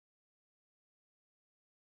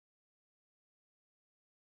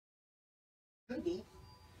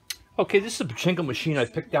Okay, this is a pachinko machine I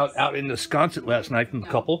picked out in Wisconsin last night from a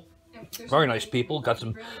couple. Very nice people, got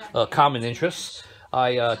some common interests.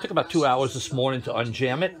 I took about 2 hours this morning to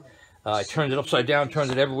unjam it. I turned it upside down, turned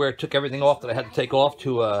it everywhere, took everything off that I had to take off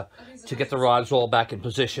to get the rods all back in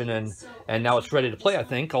position, and now it's ready to play, I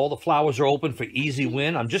think. All the flowers are open for easy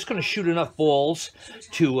win. I'm just going to shoot enough balls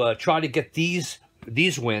to try to get these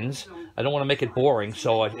wins. I don't want to make it boring,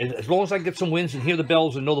 so as long as I get some wins and hear the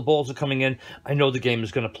bells and know the balls are coming in, I know the game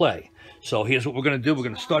is going to play. So here's what we're going to do. We're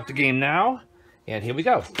going to start the game now, and here we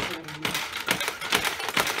go.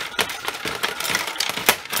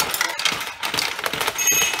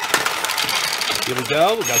 Here we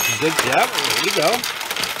go. We got some good, yeah, here we go.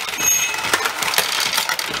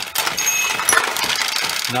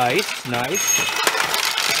 Nice, nice.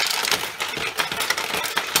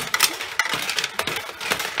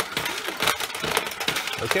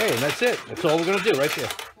 Okay, and that's it. That's all we're going to do right there.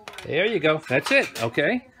 There you go. That's it.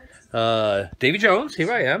 Okay. Davy Jones,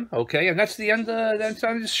 here I am. Okay, and that's the end. That's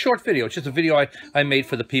this short video. It's just a video I made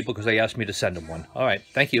for the people because they asked me to send them one. All right.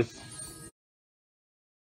 Thank you.